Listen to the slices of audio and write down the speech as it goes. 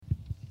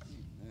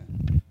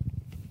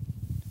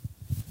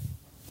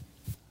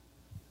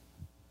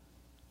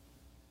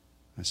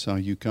I saw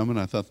you coming.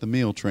 I thought the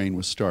meal train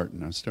was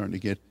starting. I was starting to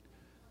get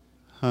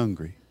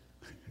hungry.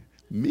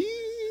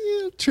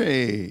 Meal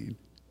train.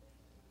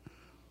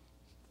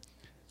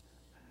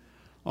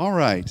 All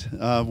right.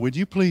 Would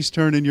you please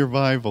turn in your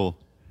Bible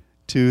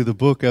to the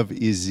book of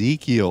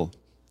Ezekiel.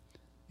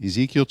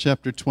 Ezekiel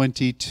chapter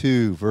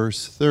 22,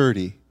 verse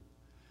 30.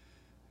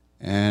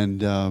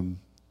 And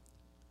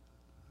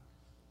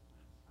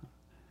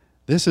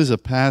this is a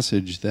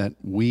passage that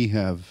we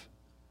have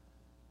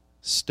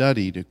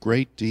studied a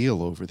great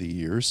deal over the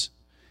years,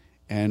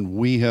 and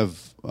we have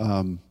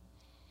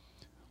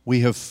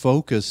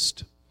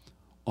focused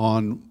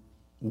on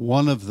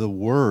one of the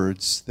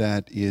words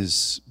that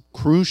is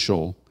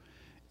crucial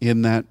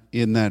in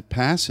that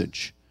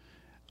passage,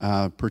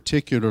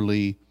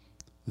 particularly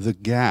the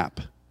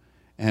gap.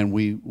 And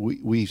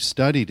we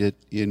studied it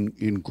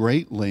in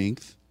great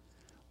length.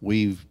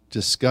 We've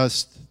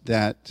discussed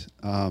that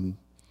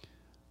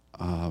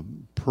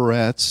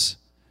Peretz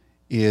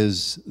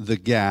is the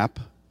gap,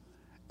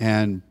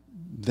 and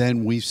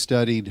then we've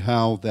studied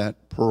how that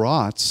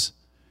Peratz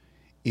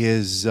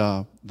is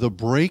the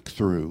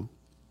breakthrough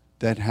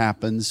that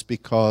happens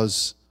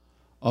because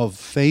of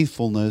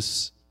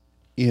faithfulness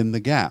in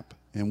the gap.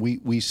 And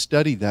we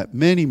studied that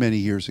many, many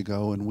years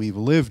ago, and we've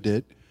lived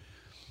it.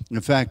 In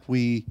fact,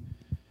 we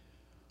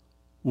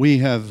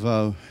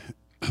have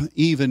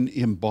even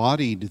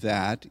embodied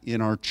that in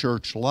our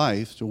church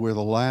life, to where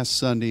the last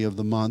Sunday of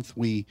the month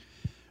we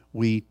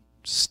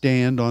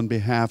stand on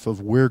behalf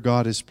of where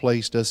God has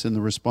placed us and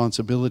the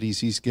responsibilities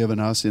He's given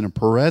us in a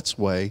Peretz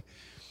way.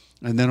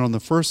 And then on the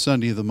first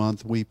Sunday of the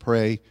month, we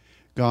pray,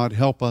 God,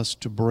 help us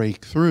to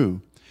break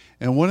through.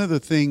 And one of the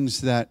things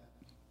that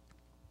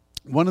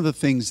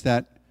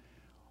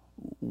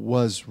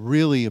was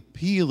really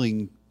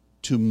appealing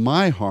to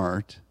my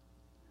heart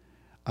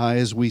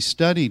as we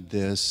studied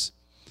this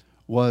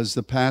was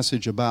the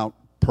passage about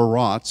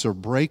Peratz, or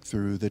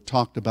breakthrough, that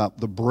talked about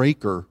the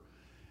breaker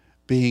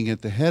being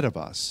at the head of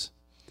us.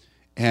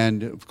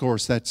 And of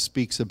course that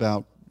speaks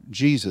about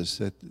Jesus,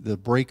 that the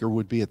breaker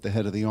would be at the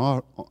head of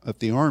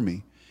the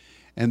army.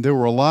 And there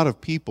were a lot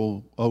of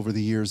people over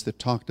the years that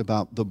talked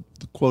about the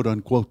quote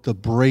unquote the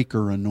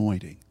breaker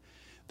anointing.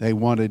 They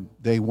wanted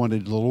the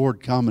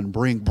Lord come and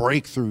bring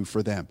breakthrough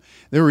for them.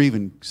 There were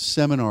even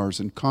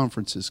seminars and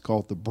conferences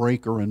called the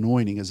breaker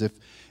anointing, as if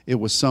it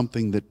was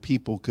something that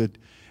people could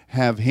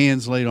have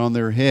hands laid on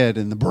their head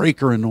and the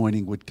breaker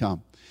anointing would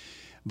come.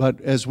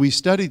 But as we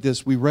studied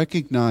this, we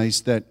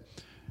recognized that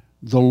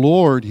the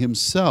Lord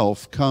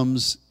Himself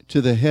comes to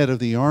the head of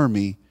the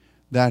army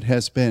that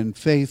has been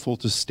faithful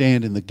to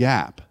stand in the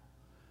gap.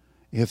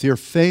 If you're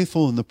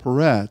faithful in the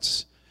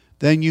Peretz,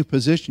 then you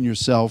position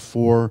yourself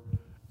for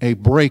a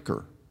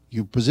breaker.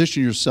 You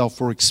position yourself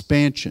for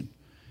expansion.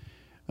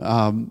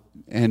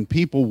 And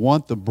people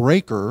want the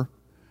breaker,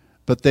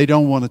 but they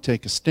don't want to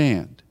take a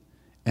stand.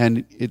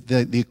 And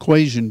the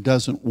equation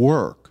doesn't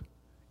work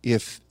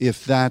if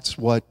that's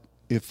what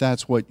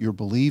you're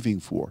believing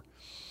for.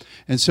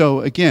 And so,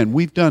 again,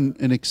 we've done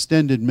an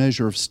extended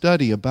measure of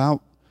study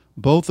about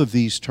both of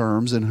these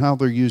terms and how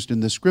they're used in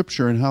the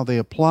Scripture and how they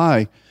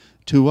apply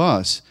to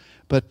us.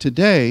 But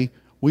today,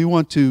 we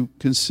want to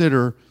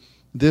consider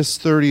this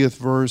 30th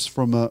verse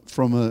from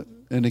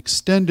an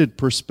extended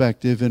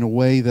perspective, in a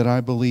way that I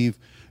believe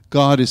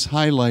God is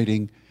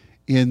highlighting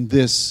in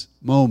this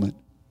moment.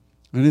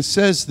 And it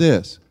says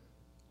this: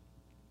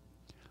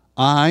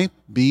 I,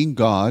 being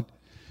God,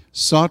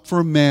 sought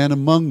for a man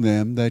among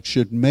them that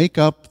should make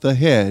up the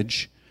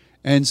hedge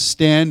and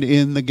stand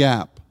in the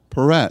gap,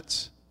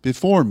 Peretz,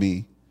 before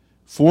me,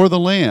 for the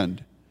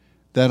land,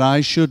 that I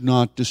should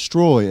not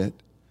destroy it.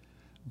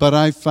 But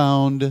I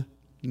found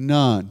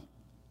none.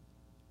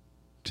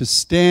 To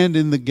stand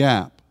in the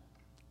gap,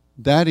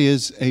 that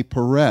is a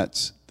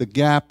Peretz. The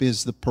gap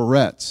is the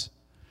Peretz.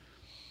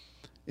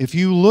 If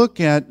you look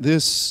at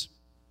this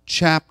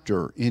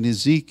chapter in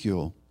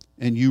Ezekiel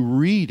and you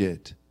read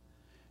it,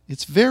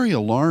 it's very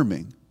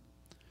alarming.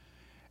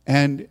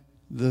 And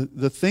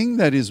the thing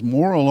that is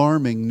more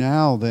alarming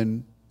now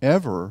than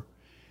ever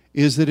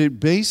is that it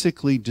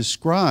basically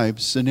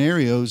describes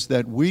scenarios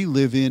that we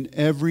live in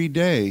every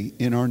day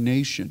in our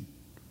nation.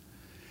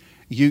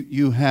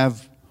 You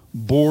have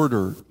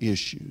border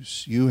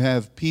issues. You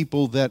have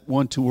people that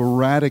want to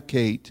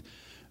eradicate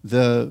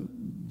the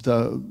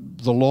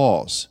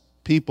laws.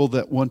 People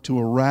that want to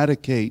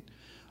eradicate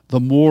the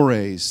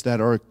mores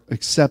that are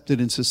accepted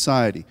in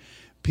society.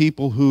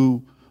 People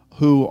who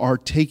are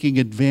taking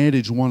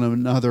advantage of one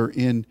another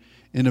in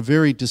a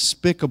very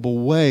despicable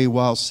way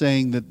while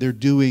saying that they're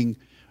doing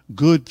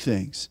good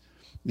things.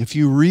 If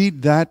you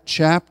read that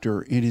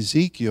chapter in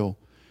Ezekiel,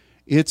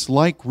 it's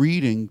like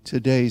reading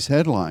today's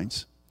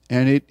headlines.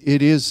 And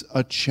it is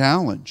a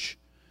challenge,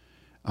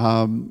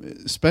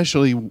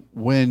 especially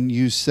when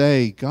you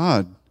say,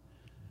 God,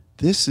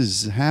 this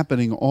is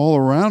happening all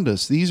around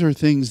us. These are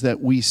things that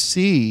we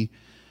see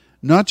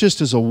not just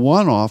as a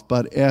one-off,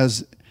 but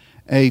as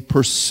a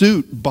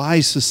pursuit by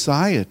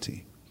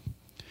society.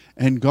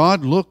 And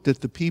God looked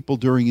at the people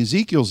during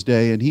Ezekiel's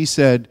day and He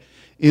said,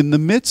 in the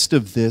midst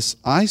of this,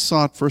 I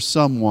sought for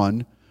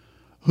someone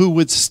who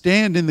would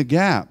stand in the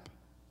gap.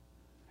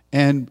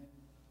 And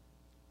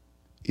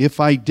if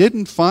I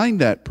didn't find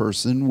that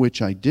person,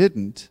 which I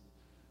didn't,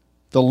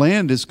 the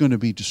land is going to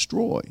be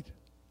destroyed.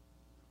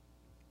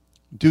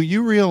 Do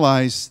you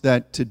realize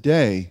that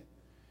today,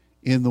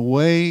 in the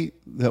way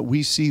that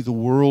we see the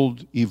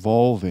world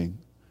evolving,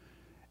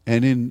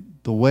 and in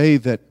the way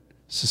that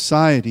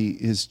society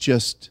is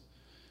just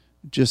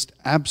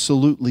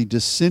absolutely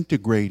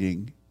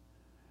disintegrating,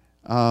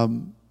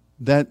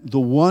 that the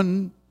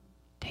one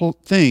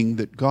thing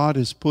that God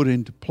has put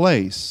into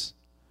place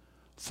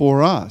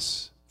for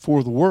us,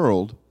 for the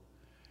world,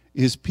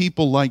 is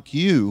people like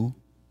you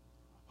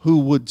who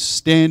would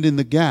stand in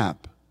the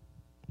gap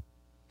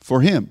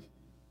for Him.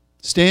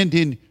 Stand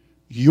in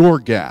your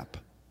gap.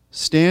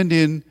 Stand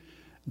in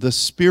the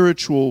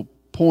spiritual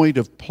point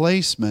of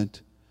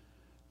placement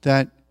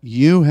that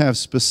you have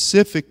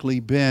specifically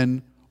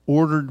been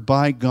ordered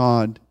by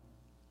God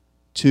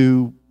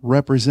to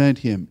represent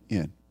Him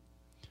in.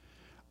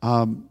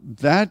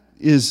 That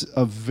is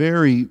a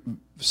very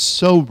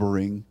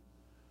sobering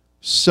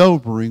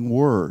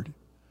word,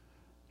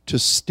 to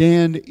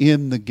stand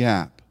in the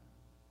gap.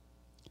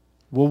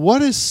 Well, what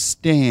does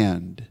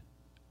stand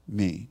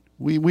mean?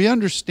 We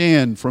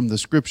understand from the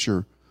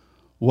Scripture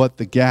what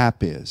the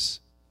gap is.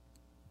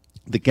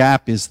 The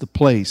gap is the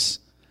place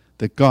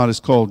that God has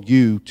called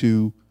you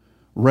to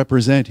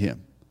represent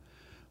Him.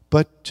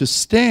 But to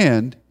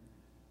stand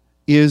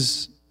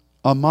is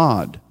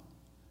amad.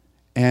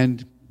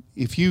 And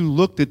if you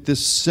looked at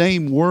this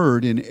same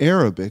word in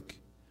Arabic,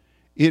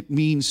 it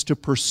means to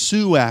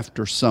pursue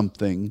after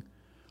something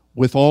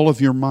with all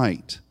of your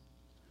might.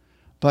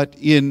 But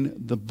in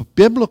the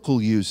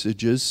biblical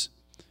usages,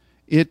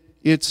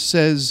 it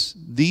says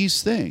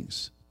these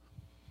things: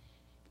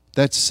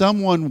 that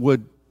someone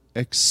would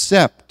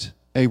accept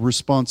a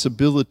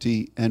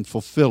responsibility and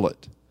fulfill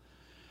it,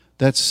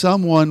 that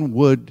someone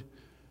would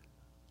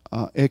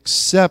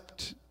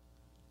accept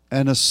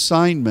an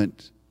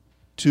assignment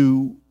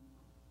to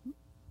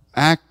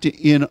act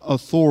in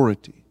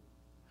authority,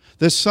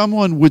 that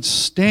someone would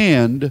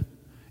stand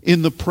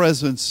in the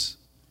presence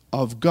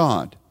of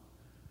God,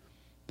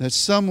 that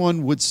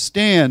someone would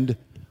stand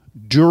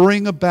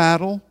during a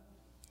battle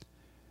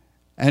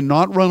and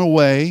not run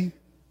away,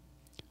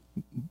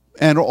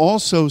 and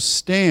also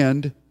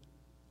stand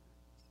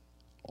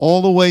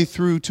all the way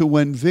through to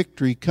when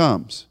victory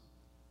comes.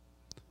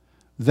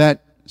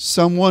 That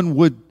someone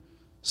would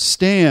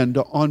stand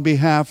on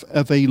behalf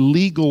of a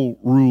legal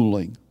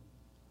ruling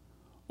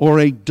or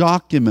a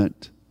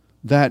document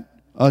that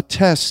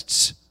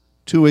attests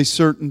to a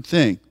certain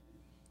thing.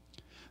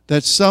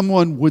 That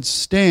someone would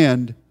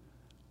stand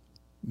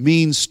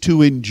means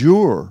to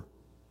endure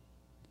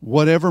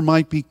whatever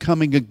might be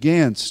coming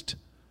against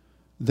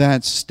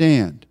that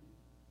stand.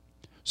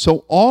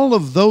 So all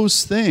of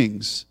those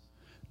things,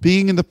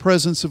 being in the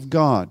presence of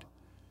God,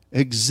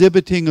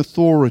 exhibiting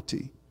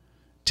authority,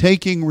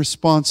 taking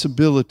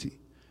responsibility,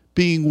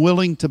 being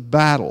willing to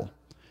battle,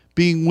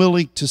 being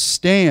willing to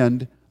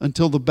stand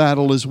until the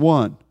battle is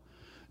won,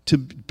 to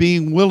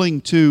being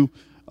willing to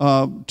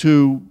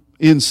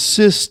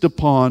insist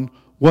upon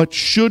what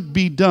should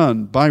be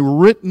done by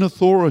written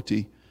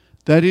authority,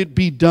 that it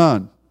be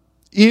done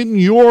in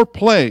your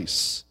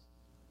place,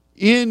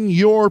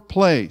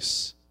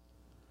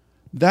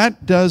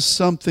 that does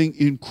something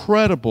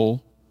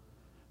incredible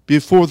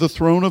before the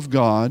throne of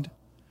God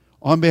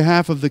on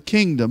behalf of the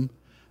kingdom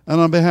and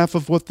on behalf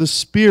of what the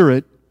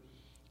Spirit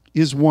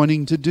is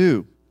wanting to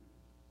do.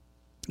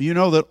 You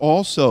know that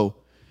also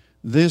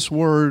this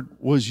word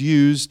was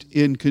used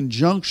in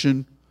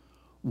conjunction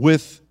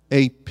with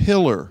a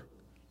pillar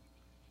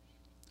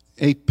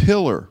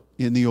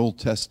in the Old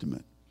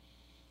Testament.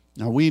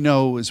 Now we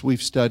know, as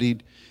we've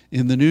studied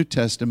in the New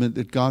Testament,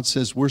 that God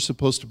says we're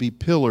supposed to be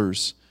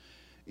pillars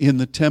in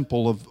the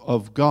temple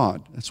of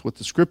God. That's what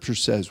the Scripture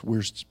says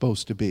we're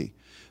supposed to be.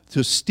 To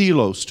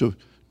stelos,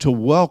 to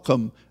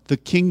welcome the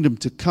kingdom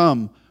to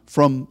come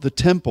from the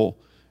temple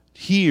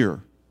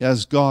here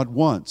as God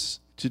wants.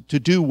 To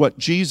do what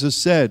Jesus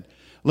said,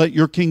 let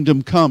your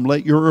kingdom come,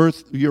 let your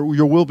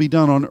will be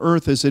done on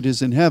earth as it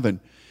is in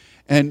heaven.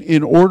 And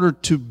in order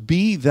to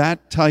be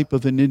that type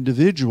of an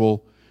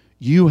individual,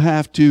 you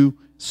have to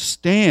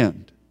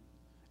stand.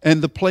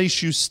 And the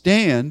place you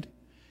stand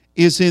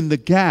is in the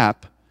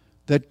gap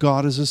that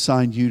God has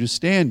assigned you to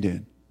stand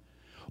in.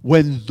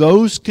 When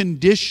those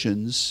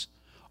conditions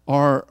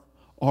are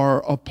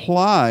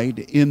applied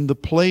in the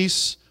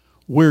place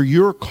where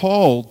you're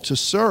called to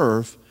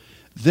serve,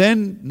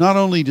 then not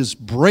only does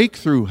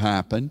breakthrough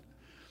happen,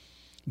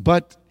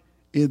 but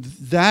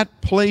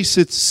that place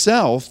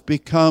itself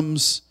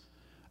becomes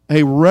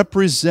a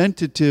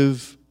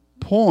representative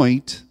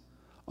point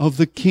of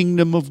the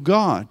kingdom of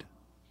God.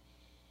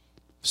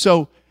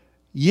 So,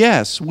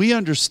 yes, we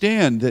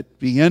understand that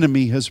the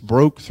enemy has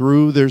broke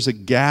through. There's a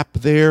gap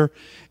there,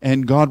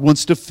 and God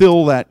wants to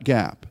fill that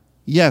gap.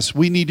 Yes,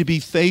 we need to be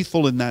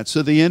faithful in that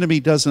so the enemy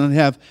doesn't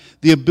have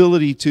the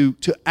ability to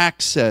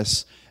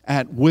access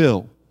at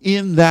will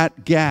in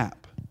that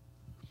gap.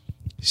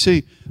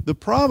 See, the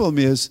problem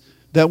is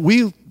that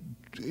we,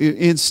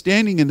 in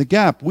standing in the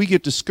gap, we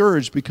get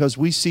discouraged because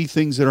we see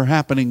things that are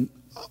happening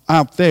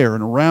out there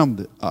and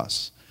around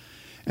us.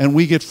 And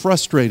we get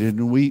frustrated,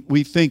 and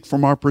we think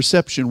from our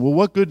perception, well,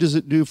 what good does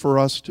it do for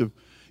us to,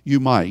 you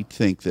might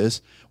think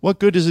this, what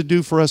good does it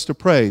do for us to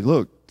pray?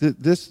 Look,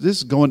 this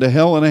is going to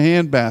hell in a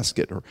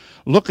handbasket, or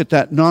look at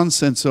that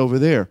nonsense over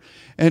there.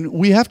 And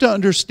we have to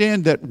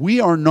understand that we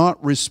are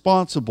not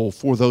responsible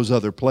for those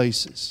other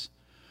places.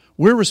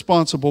 We're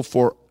responsible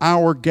for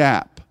our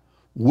gap,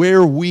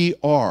 where we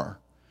are.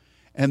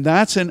 And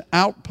that's an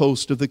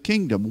outpost of the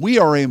kingdom. We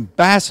are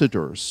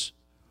ambassadors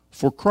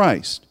for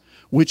Christ,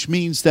 which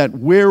means that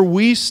where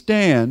we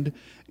stand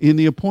in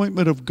the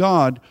appointment of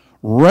God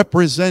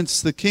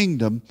represents the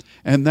kingdom,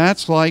 and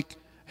that's like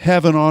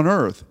heaven on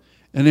earth.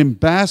 An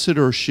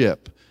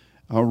ambassadorship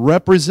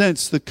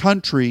represents the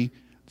country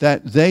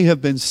that they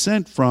have been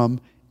sent from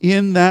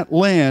in that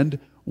land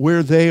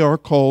where they are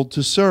called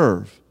to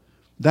serve.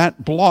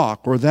 That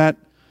block or that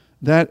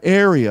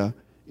area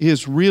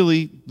is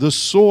really the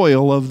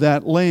soil of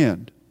that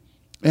land.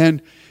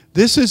 And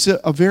this is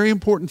a very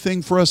important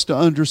thing for us to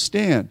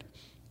understand,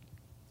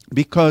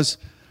 because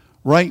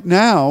right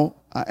now,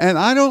 and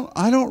I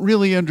don't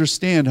really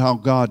understand how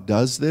God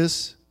does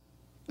this,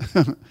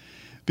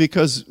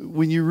 because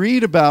when you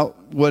read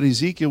about what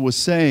Ezekiel was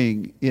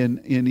saying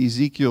in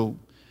Ezekiel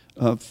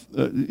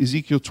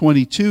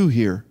 22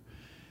 here,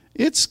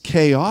 it's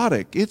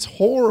chaotic. It's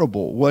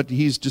horrible what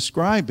he's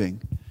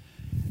describing.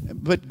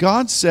 But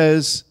God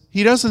says,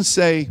 he doesn't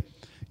say,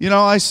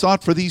 I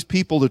sought for these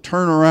people to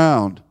turn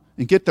around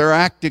and get their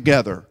act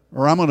together,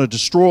 or I'm going to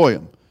destroy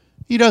them.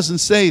 He doesn't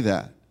say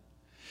that.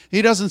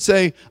 He doesn't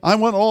say, I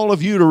want all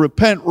of you to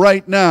repent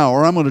right now,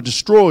 or I'm going to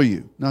destroy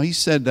you. Now, he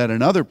said that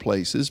in other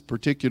places,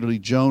 particularly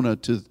Jonah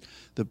to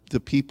the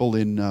people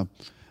in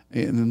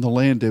the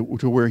land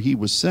to where he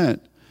was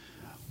sent.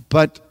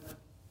 But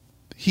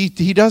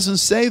he doesn't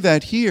say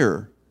that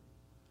here.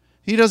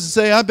 He doesn't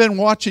say, I've been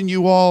watching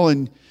you all,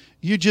 and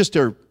you're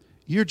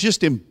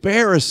just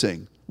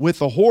embarrassing with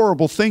the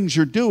horrible things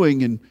you're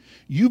doing, and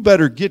you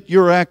better get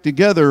your act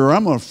together or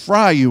I'm going to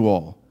fry you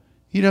all.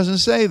 He doesn't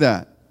say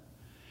that.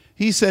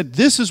 He said,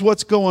 this is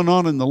what's going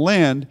on in the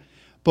land,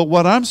 but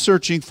what I'm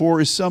searching for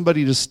is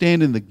somebody to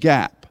stand in the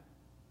gap,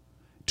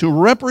 to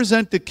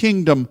represent the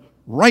kingdom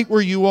right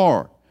where you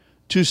are,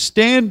 to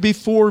stand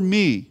before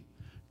me,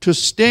 to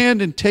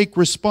stand and take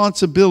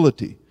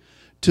responsibility,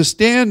 to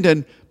stand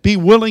and be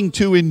willing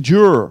to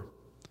endure,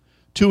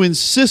 to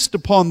insist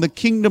upon the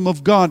kingdom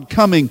of God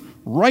coming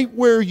right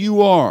where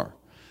you are,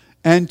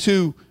 and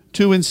to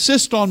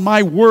insist on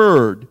my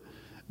word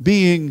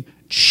being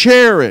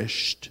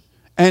cherished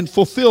and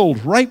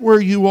fulfilled right where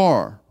you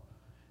are.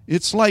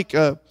 It's like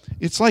an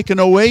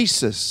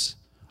oasis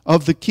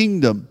of the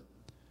kingdom.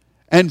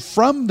 And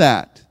from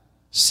that,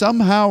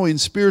 somehow in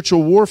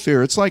spiritual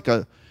warfare, it's like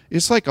a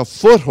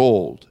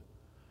foothold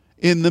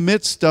in the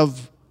midst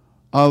of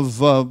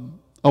a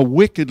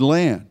wicked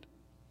land.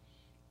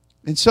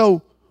 And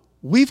so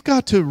we've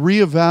got to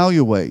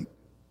reevaluate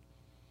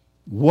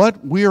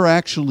what we're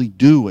actually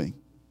doing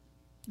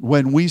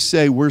when we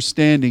say we're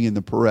standing in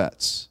the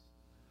Peretz.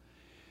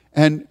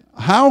 And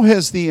how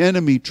has the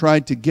enemy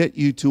tried to get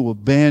you to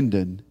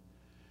abandon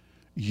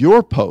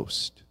your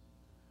post,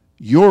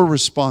 your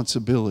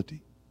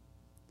responsibility?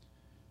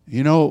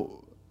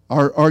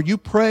 Are you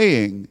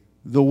praying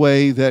the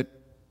way that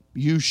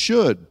you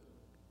should?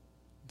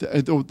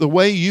 The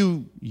way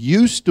you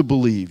used to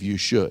believe you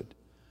should?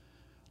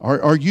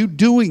 Are you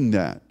doing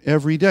that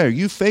every day? Are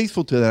you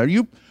faithful to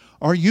that?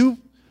 Are you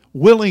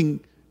willing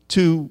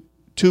to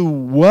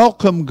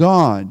welcome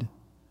God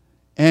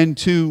and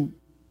to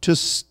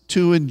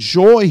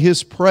enjoy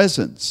His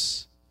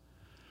presence?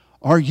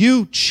 Are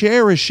you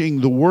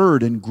cherishing the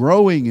Word and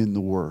growing in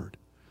the Word?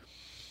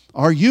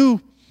 Are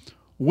you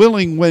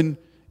willing, when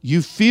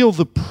you feel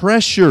the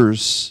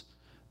pressures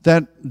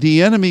that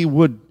the enemy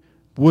would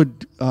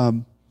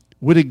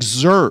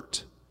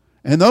exert,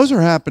 and those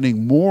are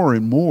happening more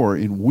and more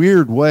in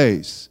weird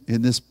ways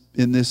in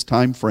this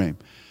time frame?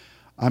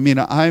 I mean,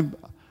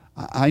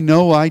 I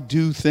know I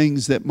do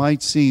things that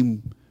might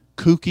seem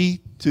kooky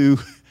to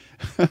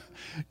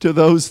to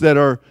those that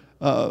are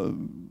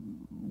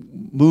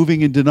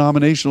moving in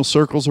denominational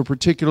circles, or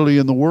particularly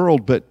in the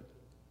world, but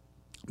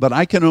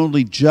I can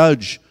only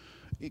judge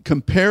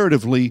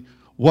comparatively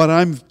what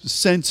I'm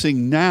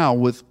sensing now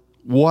with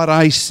what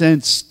I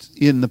sensed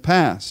in the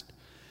past.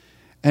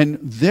 And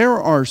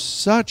there are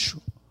such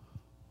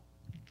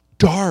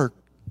dark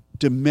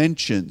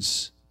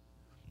dimensions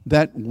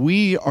that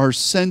we are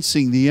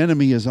sensing the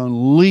enemy is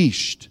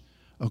unleashed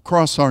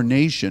across our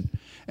nation.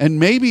 And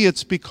maybe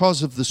it's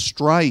because of the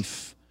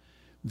strife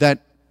that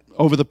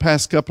over the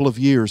past couple of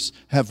years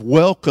have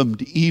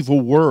welcomed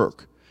evil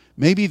work.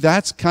 Maybe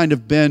that's kind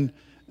of been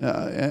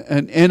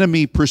an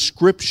enemy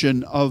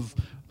prescription of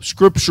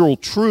scriptural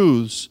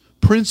truths,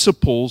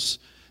 principles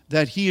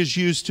that he has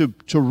used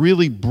to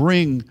really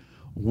bring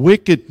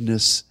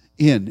wickedness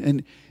in.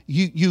 And,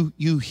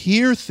 you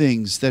hear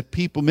things that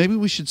people, maybe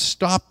we should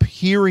stop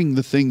hearing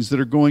the things that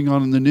are going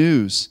on in the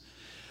news.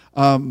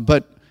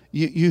 But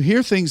you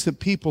hear things that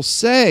people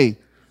say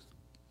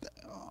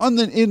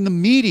in the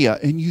media,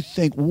 and you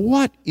think,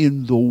 what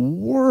in the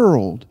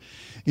world?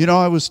 You know,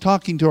 I was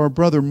talking to our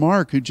brother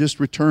Mark, who just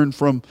returned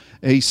from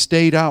a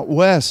state out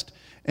west,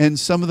 and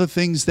some of the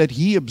things that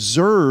he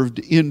observed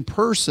in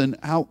person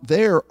out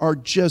there are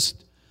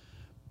just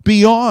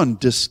beyond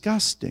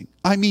disgusting.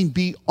 I mean,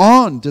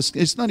 beyond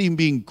disgusting. It's not even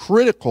being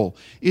critical.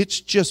 It's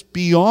just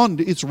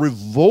beyond, it's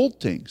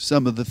revolting,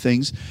 some of the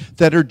things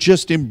that are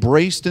just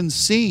embraced and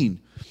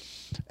seen.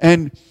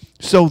 And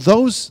so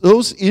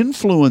those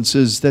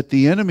influences that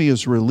the enemy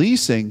is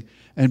releasing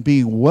and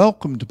being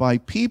welcomed by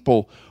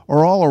people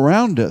are all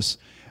around us.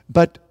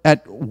 But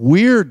at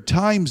weird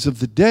times of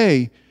the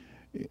day,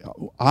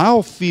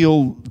 I'll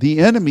feel the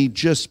enemy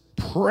just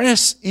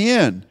press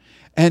in,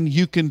 and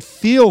you can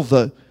feel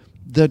the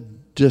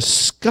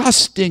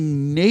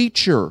disgusting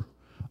nature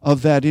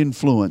of that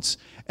influence.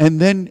 And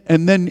then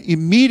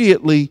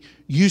immediately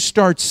you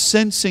start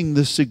sensing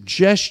the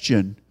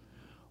suggestion,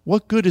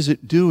 what good is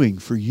it doing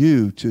for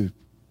you to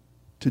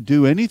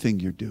do anything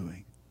you're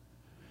doing?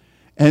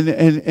 And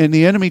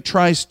the enemy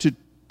tries to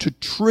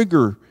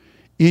trigger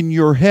in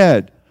your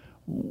head,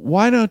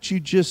 why don't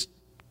you just,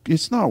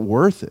 it's not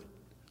worth it.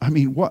 I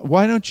mean,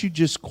 why don't you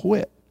just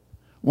quit?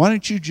 Why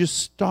don't you just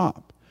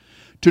stop?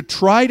 To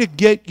try to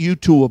get you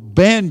to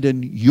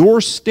abandon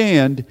your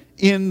stand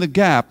in the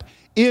gap,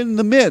 in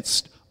the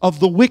midst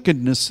of the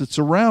wickedness that's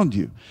around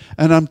you.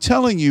 And I'm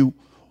telling you,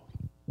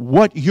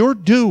 what you're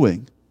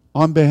doing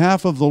on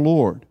behalf of the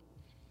Lord,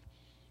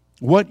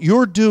 what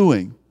you're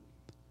doing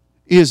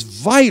is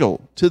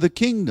vital to the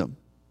kingdom.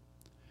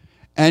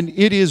 And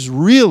it is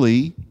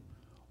really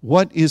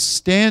what is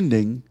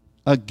standing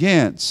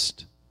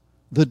against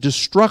the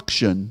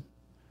destruction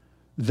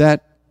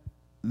that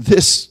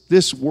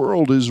this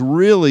world is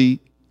really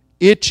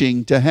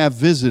itching to have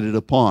visited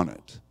upon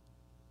it.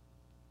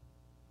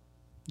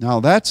 Now,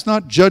 that's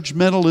not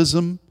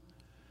judgmentalism.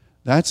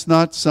 That's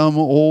not some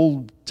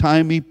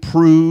old-timey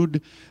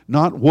prude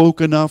not woke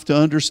enough to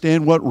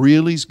understand what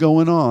really is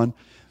going on.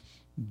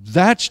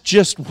 That's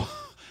just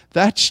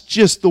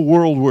the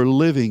world we're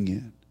living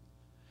in.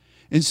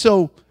 And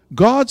so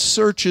God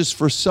searches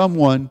for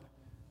someone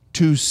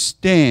to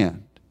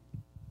stand.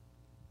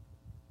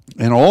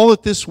 And all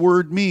that this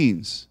word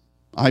means,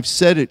 I've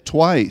said it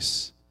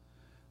twice,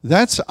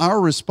 that's our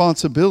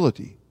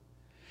responsibility.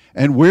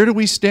 And where do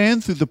we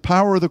stand through the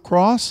power of the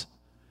cross?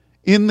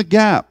 In the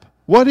gap.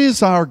 What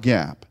is our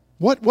gap?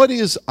 What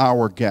is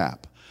our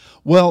gap?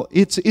 Well,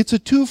 it's a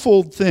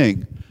twofold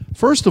thing.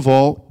 First of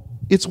all,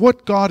 it's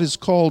what God has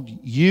called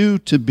you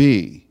to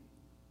be.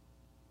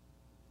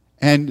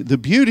 And the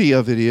beauty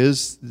of it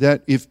is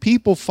that if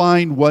people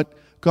find what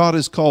God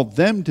has called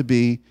them to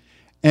be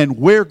and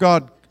where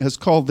God has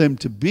called them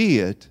to be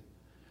it,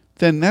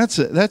 then that's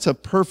a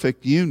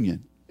perfect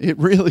union. It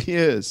really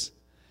is.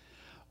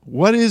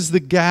 What is the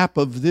gap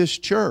of this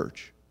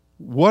church?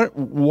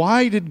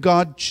 Why did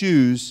God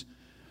choose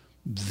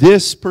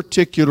this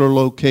particular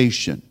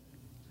location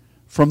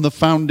from the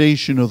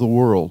foundation of the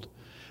world?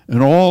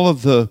 And all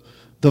of the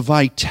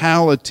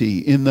vitality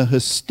in the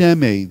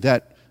histeme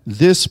that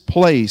this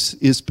place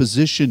is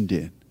positioned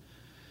in.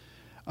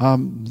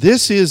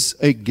 This is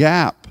a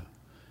gap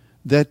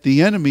that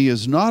the enemy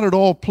is not at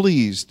all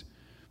pleased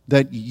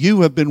that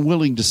you have been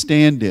willing to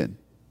stand in.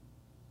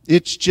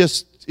 It's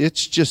just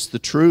the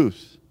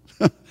truth.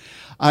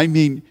 I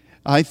mean,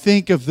 I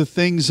think of the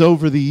things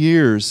over the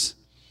years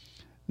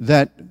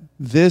that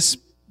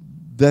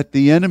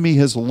the enemy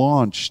has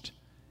launched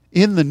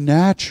in the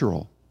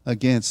natural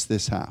against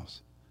this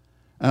house.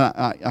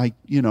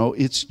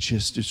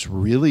 It's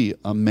really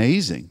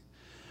amazing.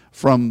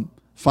 From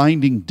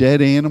finding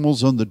dead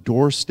animals on the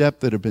doorstep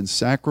that have been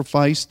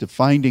sacrificed, to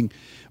finding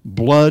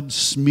blood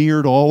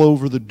smeared all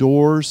over the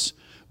doors,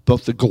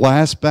 both the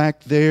glass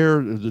back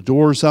there, the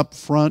doors up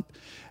front,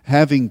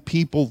 having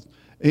people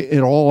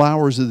at all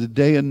hours of the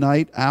day and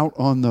night out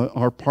on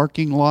our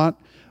parking lot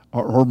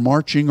or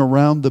marching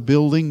around the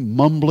building,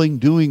 mumbling,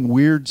 doing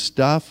weird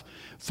stuff,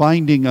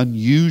 finding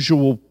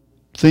unusual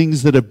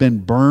things that have been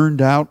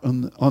burned out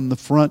on the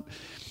front.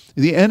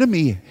 The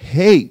enemy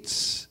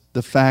hates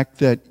the fact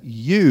that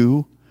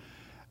you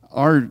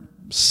are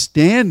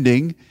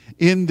standing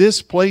in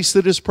this place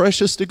that is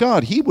precious to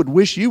God. He would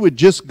wish you would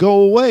just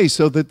go away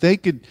so that they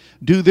could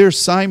do their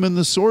Simon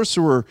the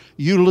Sorcerer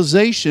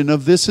utilization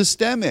of this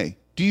histeme.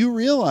 Do you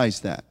realize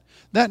that?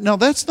 Now,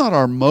 that's not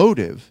our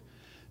motive,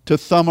 to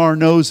thumb our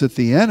nose at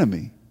the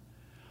enemy.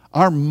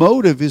 Our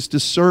motive is to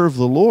serve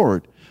the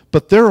Lord.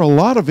 But there are a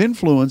lot of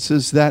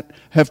influences that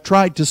have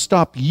tried to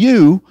stop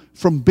you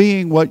from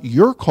being what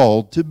you're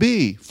called to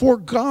be for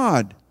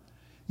God.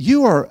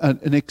 You are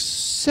an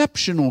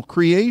exceptional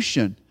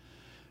creation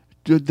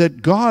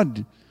that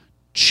God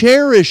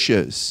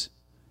cherishes.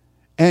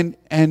 And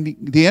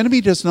the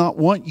enemy does not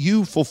want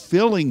you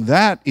fulfilling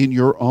that in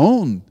your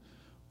own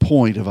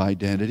point of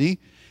identity.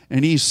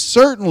 And he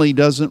certainly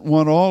doesn't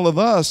want all of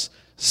us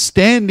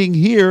standing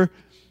here,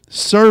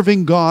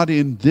 serving God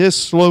in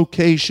this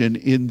location,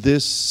 in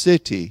this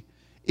city,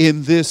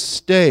 in this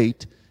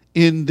state,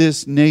 in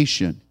this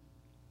nation.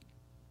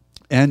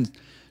 And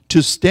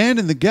to stand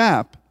in the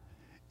gap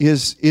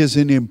is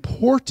an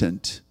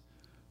important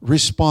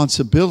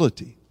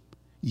responsibility.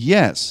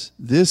 Yes,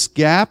 this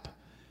gap,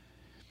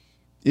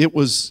 it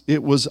was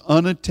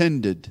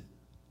unattended.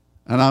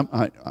 And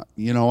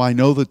I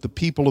know that the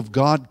people of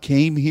God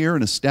came here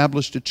and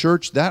established a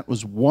church. That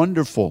was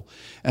wonderful.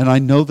 And I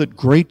know that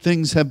great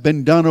things have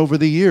been done over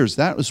the years.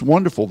 That was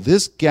wonderful.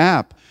 This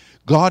gap,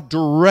 God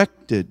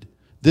directed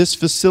this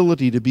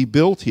facility to be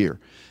built here.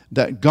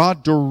 That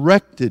God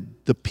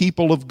directed the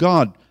people of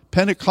God,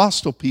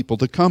 Pentecostal people,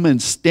 to come and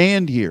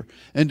stand here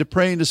and to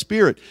pray in the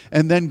Spirit.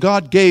 And then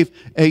God gave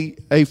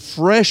a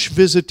fresh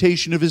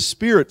visitation of His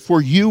Spirit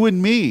for you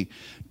and me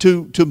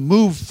to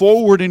move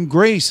forward in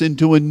grace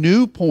into a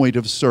new point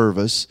of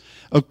service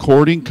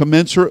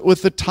commensurate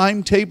with the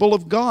timetable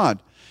of God.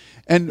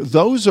 And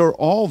those are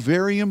all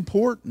very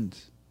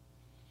important.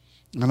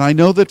 And I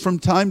know that from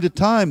time to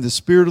time the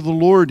Spirit of the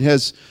Lord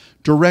has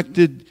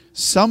directed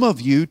some of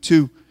you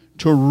to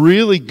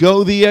really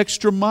go the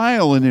extra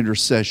mile in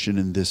intercession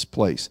in this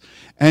place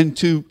and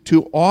to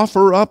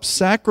offer up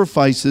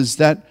sacrifices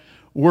that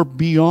were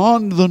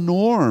beyond the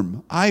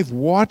norm. I've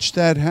watched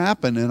that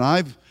happen, and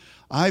I've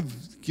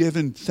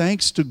given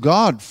thanks to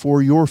God for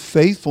your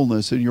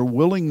faithfulness and your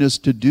willingness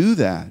to do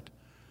that.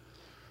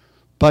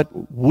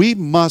 But we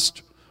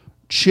must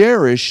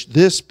cherish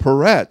this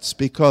Peretz,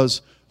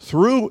 because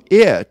through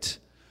it,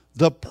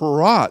 the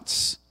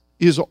Peretz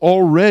is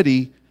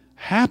already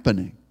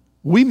happening.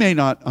 We may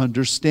not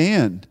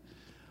understand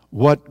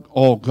what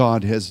all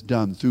God has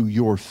done through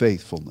your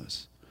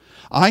faithfulness.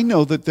 I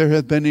know that there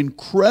have been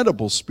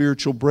incredible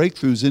spiritual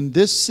breakthroughs in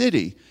this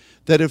city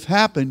that have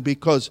happened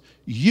because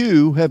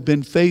you have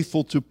been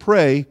faithful to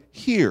pray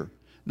here.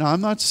 Now,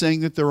 I'm not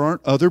saying that there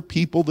aren't other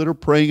people that are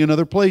praying in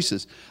other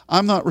places.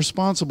 I'm not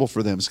responsible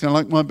for them. It's kind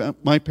of like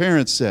my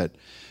parents said,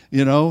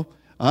 I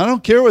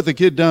don't care what the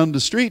kid down the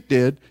street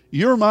did.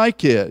 You're my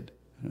kid.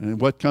 And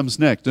what comes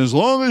next? As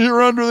long as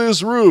you're under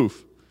this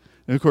roof.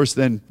 And of course,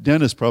 then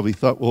Dennis probably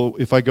thought, well,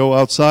 if I go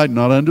outside,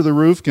 not under the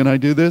roof, can I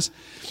do this?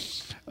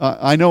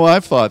 I know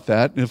I've thought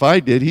that. And if I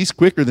did, he's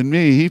quicker than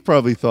me. He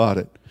probably thought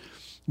it.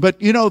 But,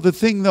 the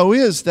thing, though,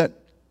 is that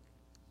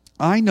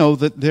I know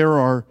that there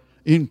are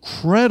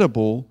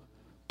incredible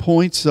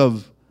points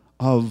of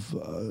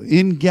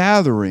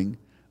ingathering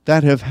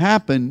that have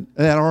happened,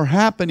 that are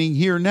happening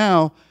here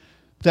now,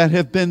 that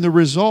have been the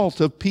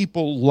result of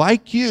people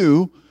like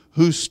you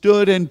who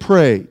stood and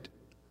prayed.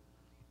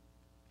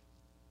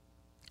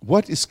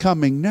 What is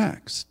coming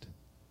next?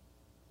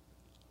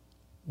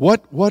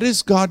 What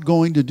is God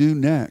going to do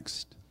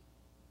next?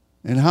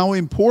 And how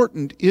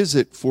important is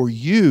it for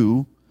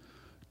you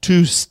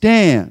to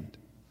stand?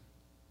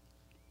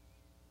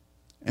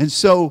 And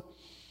so,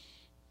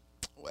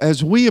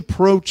 as we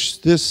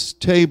approach this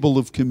table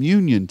of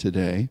communion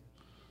today,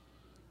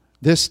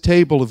 this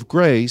table of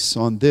grace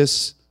on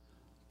this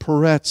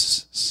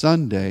Peretz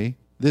Sunday,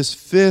 this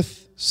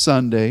 5th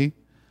Sunday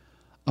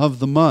of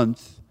the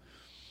month,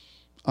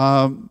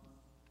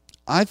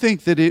 I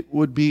think that it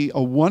would be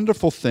a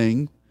wonderful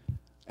thing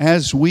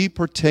as we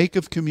partake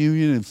of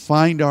communion and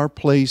find our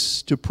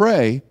place to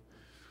pray,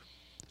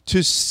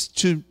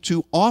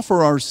 to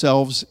offer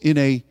ourselves in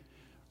a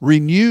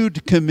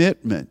renewed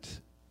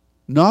commitment,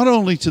 not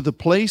only to the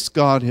place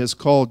God has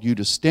called you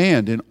to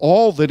stand and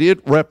all that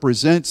it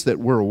represents that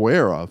we're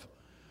aware of,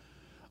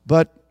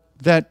 but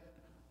that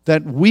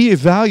we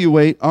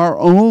evaluate our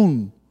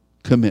own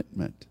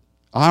commitment,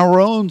 our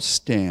own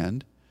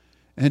stand,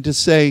 and to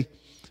say,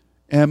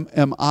 am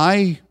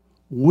I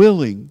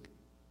willing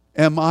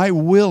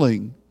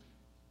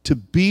to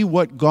be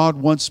what God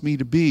wants me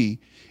to be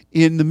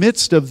in the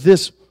midst of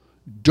this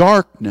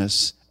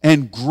darkness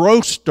and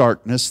gross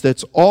darkness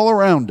that's all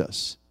around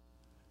us?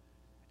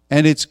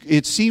 And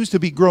it seems to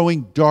be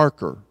growing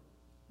darker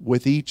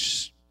with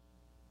each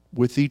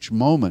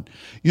moment.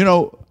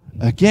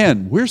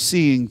 Again, we're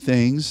seeing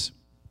things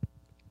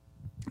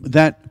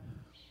that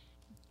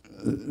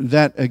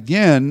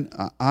again,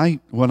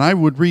 when I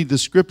would read the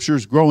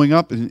scriptures growing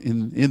up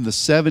in the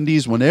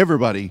 70s, when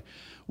everybody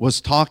was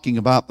talking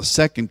about the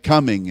second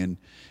coming and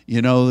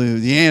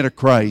the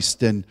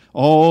Antichrist and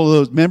all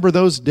those, remember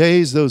those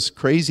days, those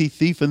crazy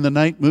Thief in the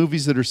Night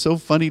movies that are so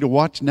funny to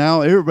watch now?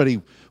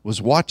 Everybody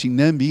was watching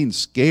them being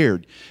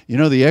scared.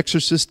 The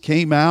Exorcist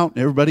came out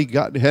and everybody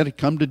had to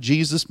come to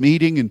Jesus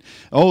meeting, and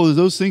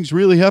those things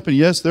really happen.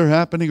 Yes, they're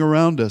happening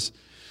around us.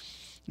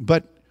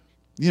 But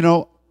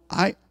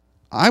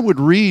I would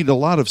read a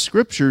lot of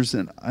scriptures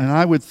and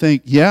I would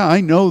think, yeah, I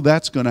know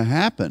that's going to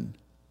happen.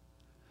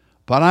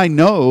 But I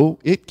know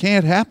it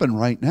can't happen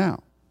right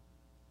now.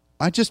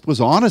 I just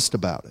was honest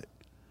about it.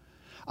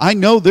 I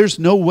know there's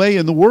no way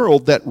in the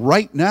world that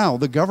right now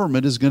the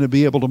government is going to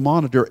be able to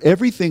monitor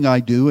everything I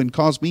do and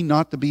cause me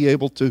not to be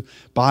able to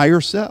buy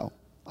or sell.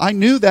 I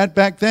knew that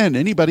back then.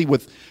 Anybody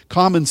with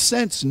common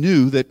sense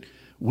knew that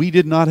we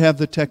did not have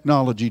the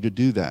technology to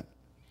do that.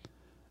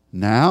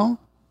 Now,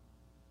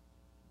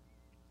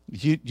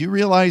 you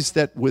realize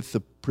that with the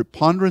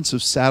preponderance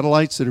of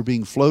satellites that are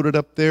being floated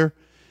up there,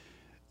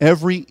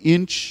 every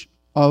inch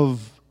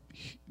of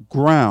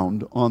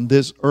ground on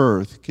this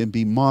earth can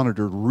be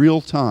monitored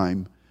real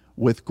time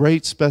with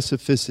great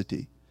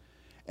specificity.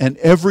 And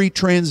every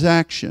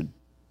transaction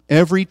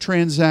is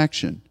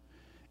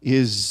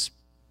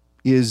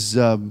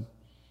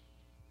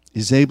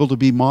able to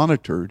be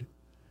monitored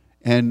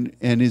and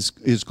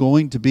is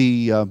going to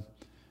be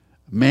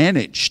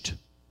managed.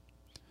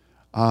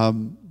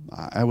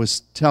 I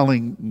was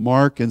telling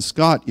Mark and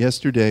Scott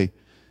yesterday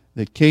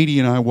that Katie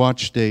and I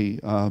watched a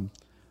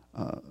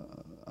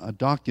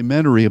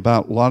documentary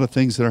about a lot of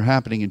things that are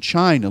happening in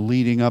China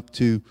leading up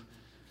to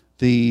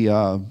the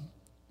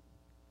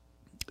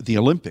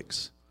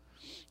Olympics.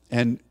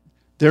 And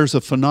there's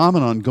a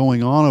phenomenon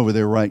going on over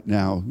there right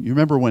now. You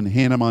remember when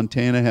Hannah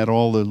Montana had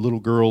all the little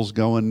girls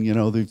going,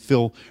 they'd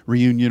fill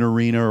Reunion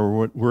Arena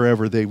or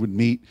wherever they would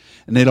meet,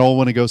 and they'd all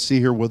want to go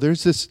see her. Well,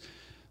 there's this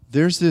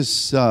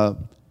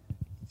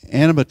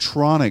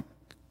animatronic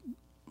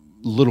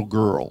little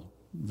girl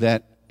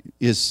that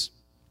is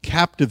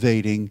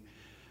captivating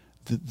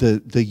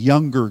the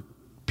younger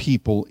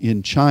people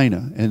in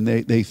China, and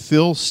they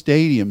fill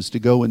stadiums to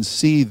go and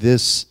see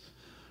this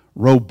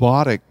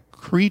robotic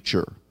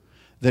creature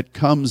that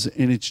comes,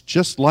 and it's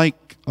just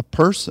like a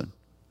person.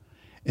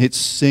 It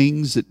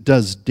sings, it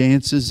does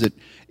dances,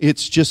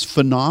 it's just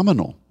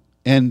phenomenal.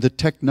 And the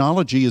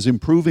technology is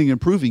improving.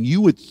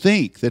 You would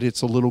think that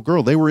it's a little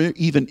girl. They were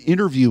even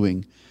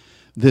interviewing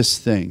this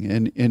thing,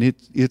 and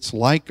it's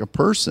like a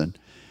person.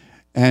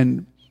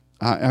 And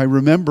I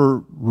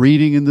remember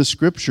reading in the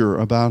scripture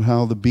about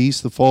how the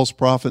beast, the false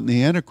prophet, and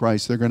the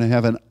Antichrist, they're going to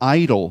have an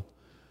idol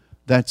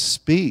that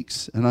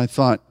speaks. And I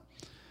thought,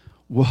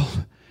 well,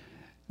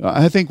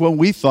 I think when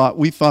we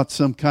thought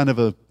some kind of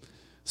a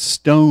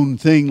stone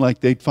thing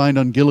like they'd find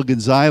on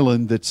Gilligan's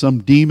Island that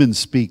some demons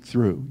speak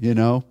through,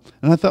 And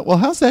I thought, well,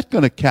 how's that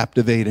going to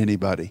captivate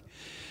anybody?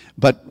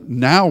 But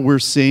now we're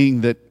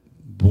seeing that,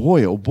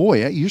 boy, oh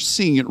boy, you're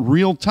seeing it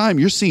real time.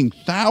 You're seeing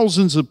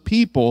thousands of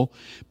people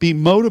be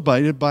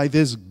motivated by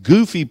this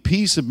goofy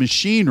piece of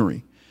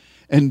machinery.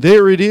 And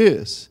there it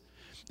is.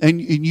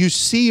 And you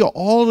see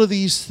all of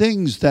these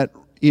things that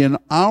in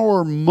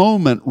our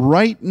moment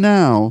right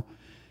now,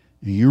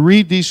 you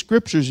read these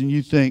scriptures and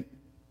you think,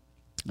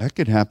 that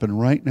could happen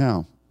right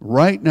now.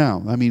 Right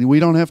now. I mean, we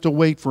don't have to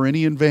wait for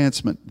any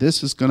advancement.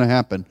 This is going to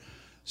happen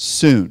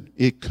soon.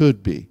 It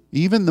could be.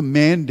 Even the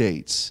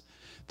mandates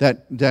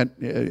that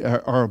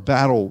are a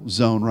battle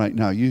zone right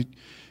now.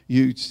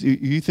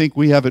 You think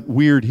we have it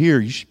weird here.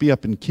 You should be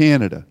up in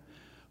Canada.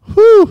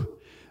 Whew!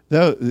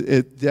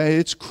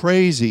 It's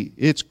crazy.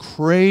 It's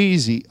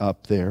crazy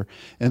up there.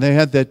 And they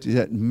had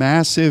that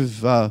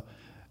massive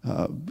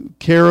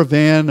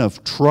caravan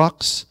of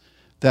trucks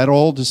that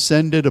all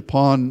descended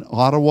upon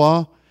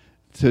Ottawa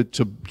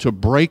to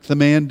break the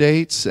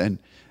mandates. And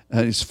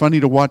it's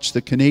funny to watch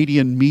the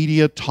Canadian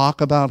media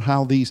talk about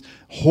how these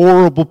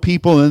horrible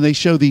people, and they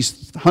show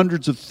these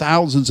hundreds of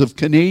thousands of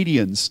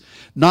Canadians,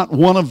 not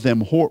one of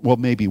them, well,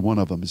 maybe one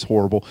of them is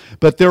horrible,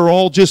 but they're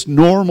all just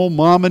normal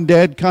mom and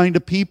dad kind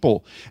of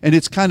people. And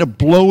it's kind of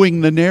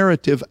blowing the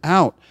narrative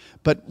out.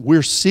 But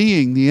we're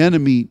seeing the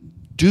enemy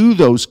do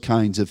those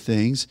kinds of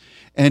things,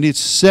 and it's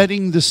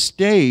setting the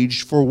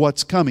stage for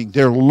what's coming.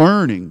 They're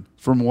learning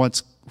from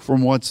what's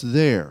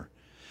there.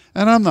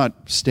 And I'm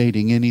not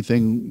stating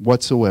anything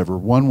whatsoever,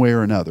 one way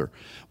or another.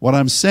 What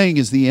I'm saying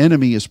is the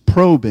enemy is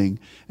probing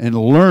and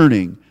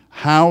learning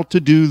how to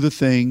do the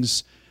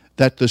things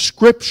that the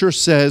Scripture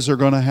says are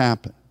going to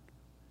happen.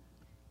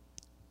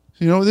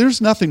 There's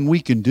nothing we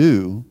can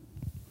do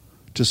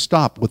to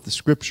stop what the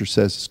Scripture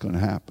says is going to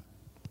happen.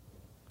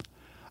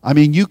 I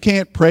mean, you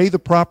can't pray the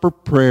proper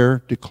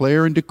prayer,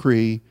 declare and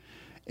decree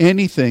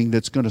anything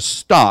that's going to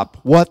stop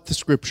what the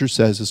Scripture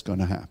says is going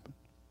to happen.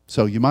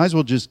 So you might as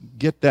well just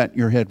get that in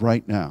your head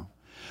right now.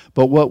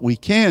 But what we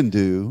can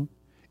do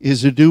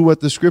is to do what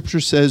the Scripture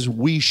says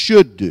we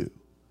should do.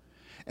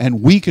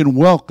 And we can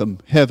welcome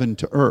heaven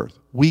to earth.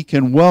 We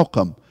can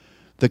welcome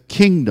the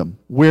kingdom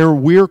where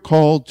we're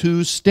called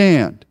to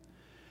stand.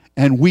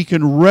 And we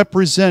can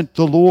represent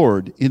the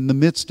Lord in the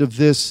midst of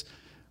this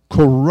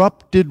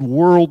corrupted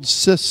world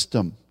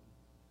system.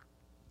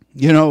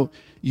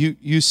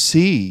 You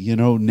see,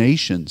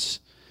 nations.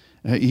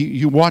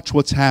 You watch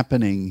what's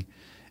happening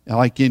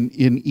like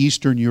in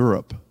Eastern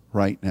Europe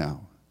right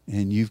now.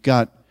 And you've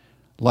got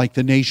like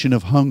the nation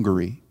of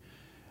Hungary,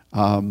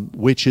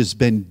 which has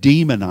been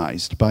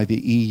demonized by the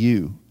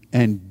EU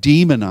and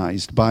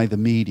demonized by the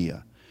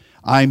media.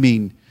 I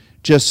mean,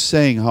 just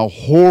saying how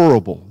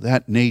horrible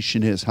that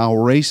nation is, how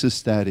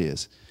racist that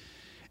is.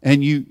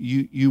 And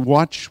you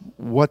watch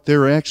what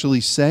they're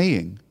actually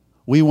saying.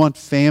 We want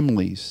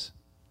families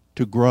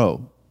to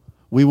grow.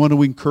 We want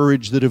to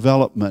encourage the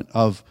development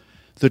of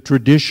the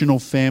traditional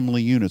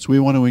family units. We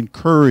want to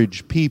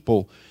encourage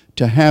people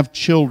to have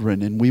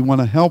children, and we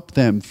want to help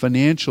them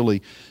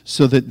financially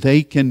so that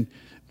they can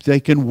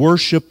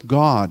worship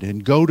God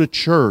and go to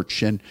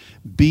church and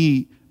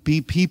be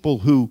people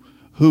who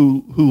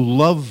who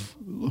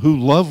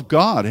love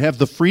God, have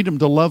the freedom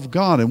to love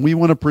God, and we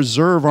want to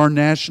preserve our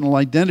national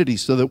identity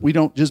so that we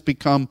don't just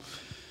become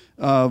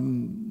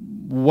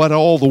what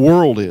all the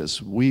world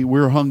is.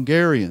 We're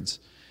Hungarians.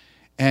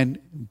 And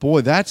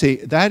boy, that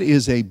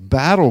is a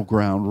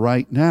battleground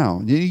right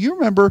now. You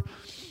remember,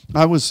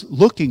 I was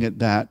looking at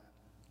that,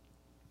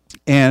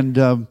 and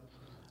I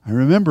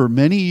remember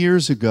many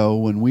years ago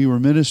when we were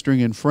ministering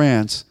in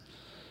France,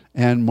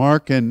 and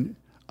Mark and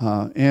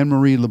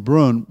Anne-Marie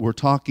Lebrun were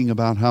talking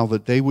about how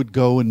that they would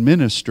go and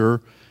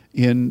minister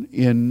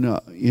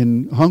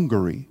in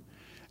Hungary,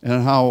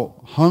 and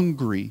how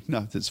hungry,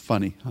 no, that's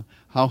funny,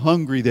 how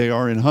hungry they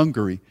are in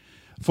Hungary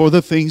for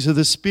the things of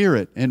the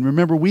Spirit. And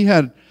remember, we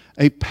had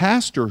a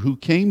pastor who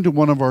came to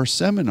one of our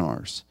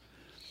seminars.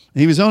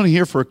 He was only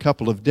here for a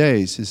couple of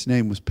days. His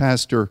name was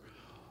Pastor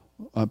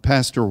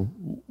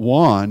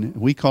Juan.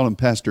 We call him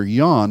Pastor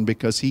Jan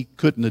because he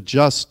couldn't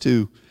adjust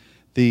to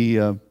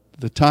the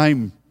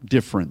time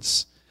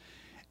difference.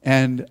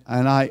 And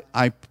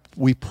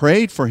we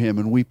prayed for him,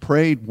 and we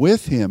prayed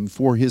with him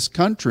for his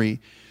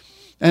country.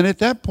 And at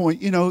that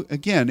point,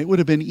 again, it would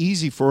have been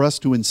easy for us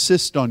to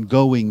insist on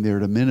going there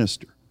to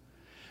minister.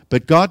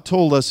 But God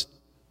told us,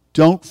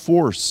 don't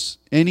force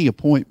any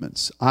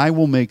appointments. I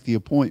will make the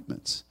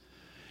appointments.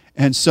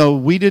 And so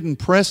we didn't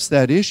press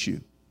that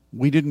issue.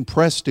 We didn't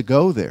press to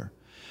go there.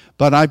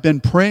 But I've been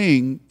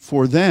praying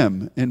for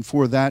them and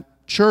for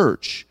that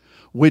church,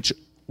 which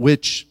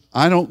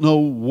I don't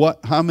know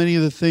how many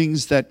of the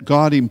things that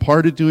God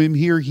imparted to him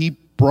here he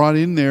brought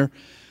in there,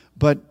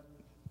 but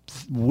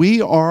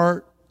we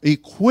are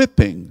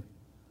equipping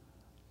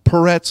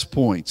Peretz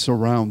points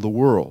around the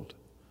world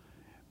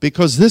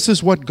because this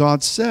is what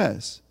God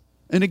says.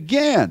 And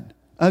again,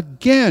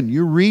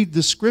 you read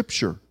the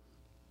Scripture.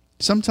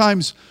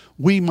 Sometimes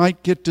we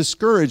might get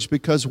discouraged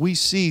because we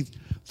see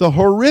the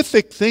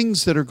horrific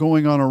things that are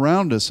going on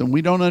around us, and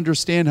we don't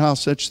understand how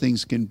such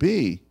things can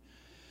be.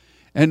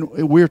 And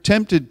we're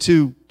tempted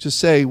to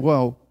say,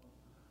 well,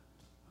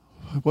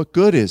 what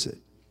good is it?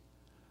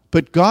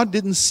 But God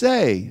didn't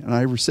say, and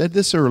I said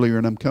this earlier,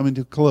 and I'm coming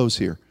to a close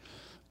here.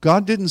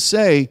 God didn't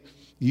say,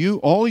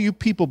 all you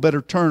people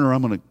better turn or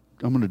I'm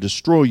going to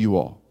destroy you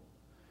all.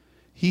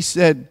 He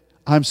said,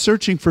 I'm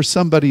searching for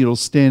somebody who'll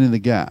stand in the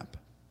gap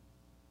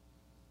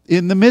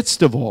in the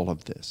midst of all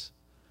of this.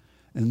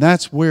 And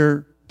that's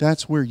where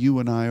you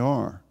and I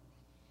are.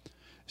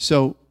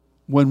 So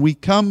when we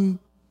come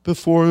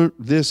before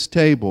this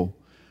table,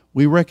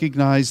 we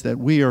recognize that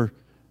we are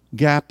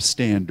gap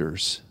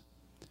standers.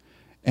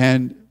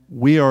 And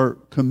we are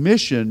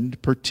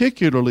commissioned,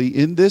 particularly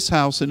in this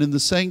house and in the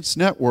Saints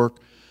Network,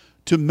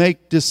 to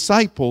make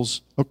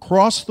disciples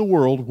across the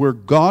world where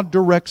God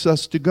directs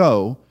us to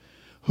go,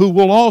 who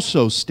will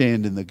also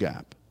stand in the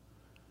gap.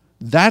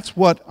 That's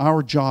what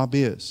our job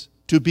is,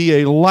 to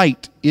be a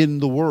light in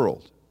the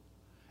world.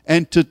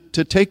 And to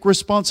take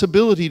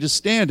responsibility to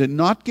stand and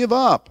not give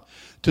up,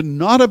 to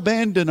not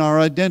abandon our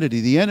identity.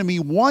 The enemy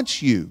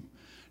wants you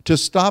to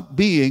stop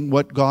being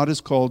what God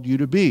has called you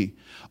to be.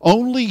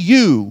 Only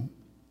you,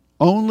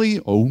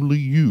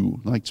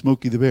 like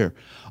Smokey the Bear,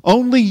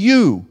 only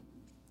you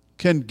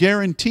can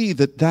guarantee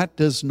that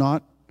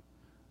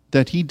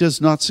he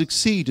does not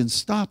succeed in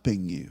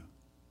stopping you.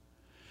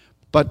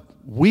 But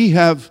we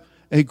have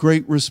a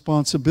great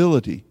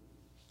responsibility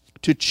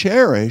to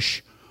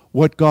cherish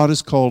what God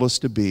has called us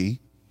to be,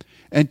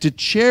 and to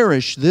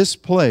cherish this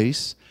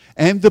place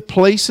and the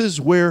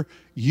places where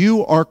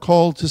you are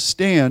called to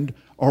stand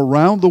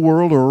around the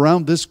world or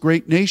around this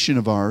great nation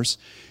of ours.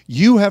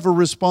 You have a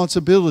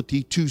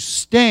responsibility to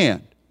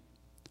stand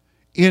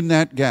in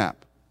that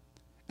gap.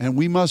 And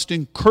we must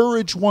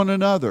encourage one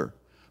another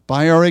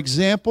by our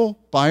example,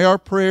 by our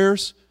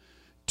prayers,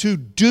 to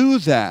do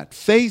that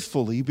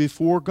faithfully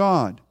before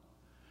God.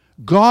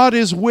 God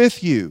is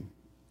with you,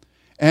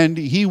 and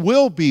He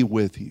will be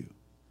with you,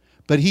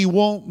 but He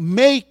won't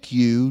make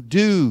you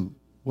do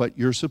what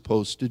you're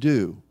supposed to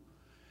do.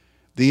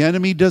 The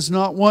enemy does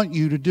not want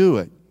you to do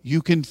it.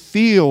 You can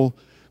feel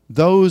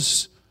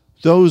those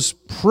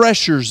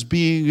pressures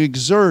being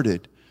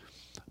exerted,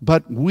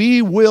 but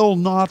we will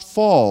not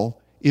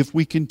fall if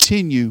we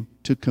continue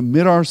to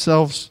commit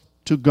ourselves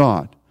to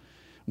God.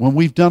 When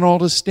we've done all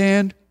to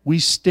stand, we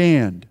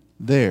stand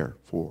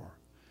therefore.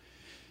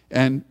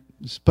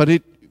 But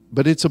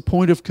it's a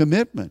point of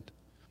commitment.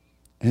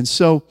 And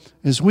so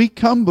as we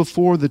come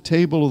before the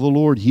table of the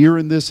Lord here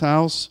in this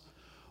house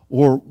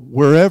or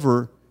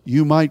wherever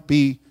you might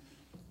be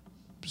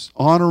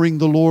honoring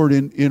the Lord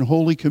in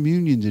Holy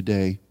Communion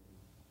today,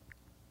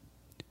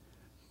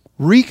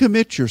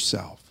 recommit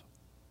yourself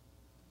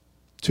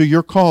to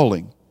your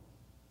calling.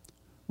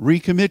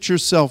 Recommit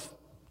yourself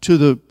to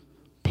the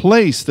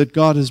place that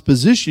God has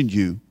positioned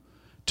you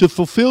to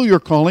fulfill your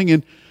calling,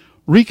 and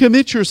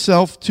recommit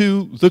yourself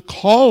to the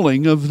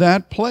calling of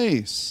that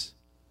place.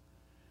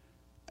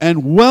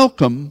 And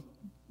welcome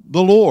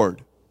the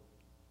Lord.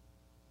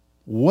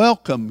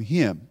 Welcome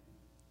Him.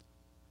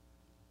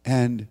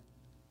 And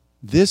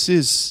this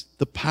is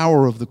the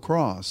power of the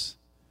cross.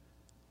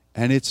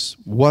 And it's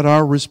what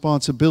our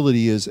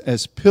responsibility is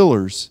as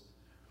pillars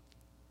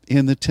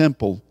in the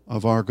temple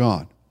of our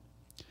God.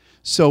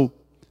 So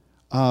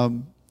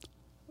I'm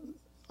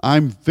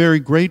very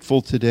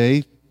grateful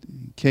today.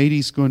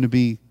 Katie's going to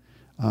be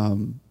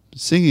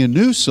singing a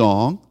new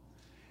song,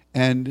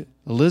 and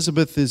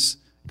Elizabeth is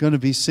going to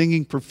be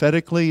singing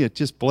prophetically. It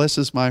just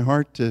blesses my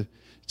heart to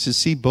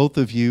see both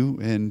of you,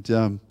 and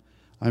I'm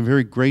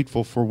very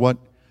grateful for what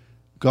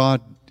God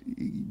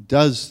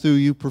does through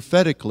you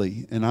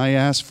prophetically. And I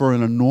ask for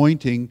an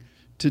anointing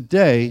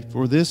today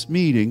for this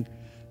meeting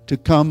to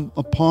come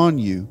upon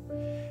you.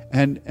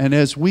 And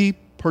as we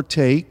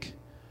partake,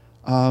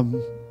 may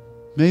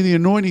the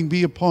anointing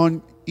be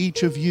upon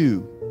each of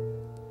you.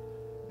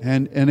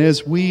 And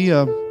as we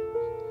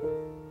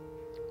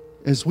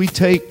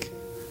take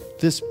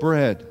this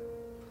bread,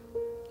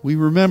 we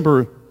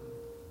remember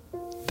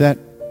that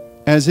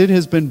as it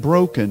has been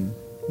broken,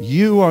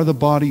 you are the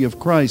body of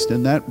Christ,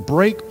 and that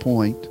break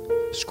point,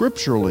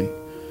 scripturally,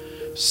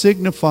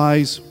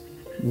 signifies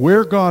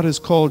where God has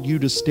called you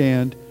to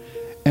stand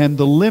and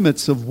the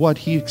limits of what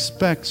He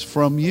expects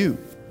from you.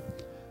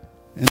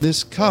 And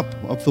this cup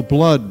of the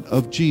blood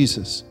of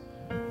Jesus,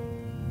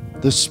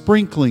 the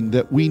sprinkling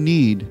that we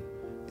need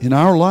in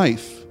our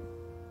life,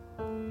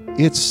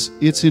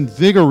 it's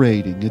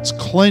invigorating, it's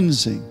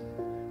cleansing,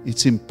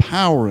 it's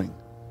empowering.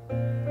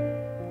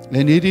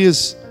 And it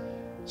is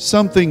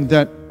something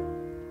that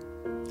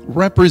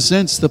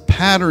represents the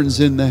patterns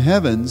in the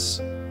heavens,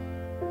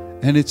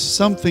 and it's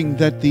something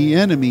that the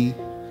enemy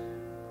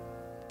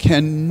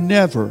can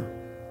never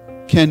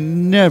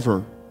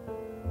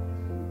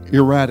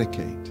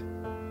eradicate.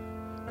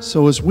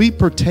 So as we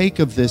partake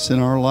of this in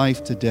our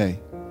life today,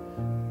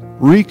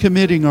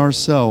 recommitting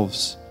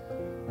ourselves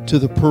to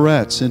the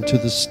parets and to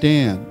the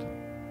stand,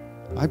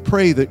 I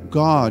pray that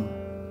God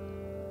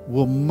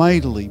will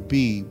mightily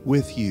be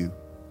with you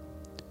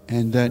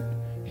and that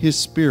His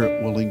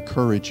Spirit will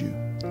encourage you.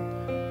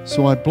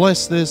 So I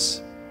bless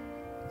this.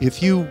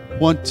 If you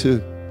want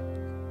to,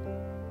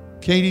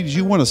 Katie, did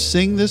you want to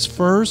sing this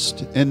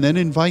first and then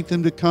invite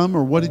them to come,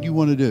 or what did you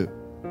want to do?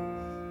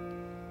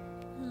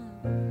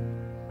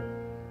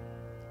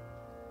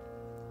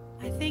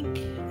 I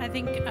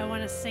think I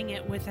want to sing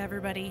it with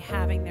everybody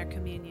having their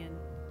communion.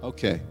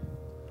 Okay.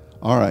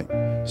 All right.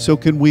 So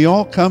can we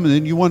all come, and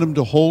then you want them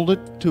to hold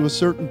it to a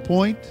certain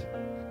point?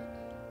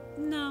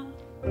 No.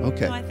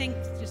 Okay. No, I think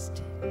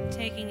just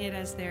taking it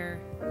as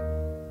their...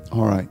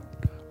 All right.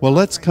 Well,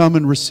 let's come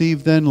and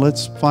receive then.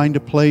 Let's find a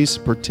place,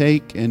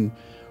 partake, and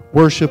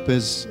worship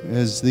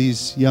as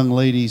these young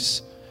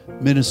ladies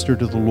minister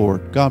to the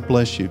Lord. God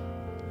bless you.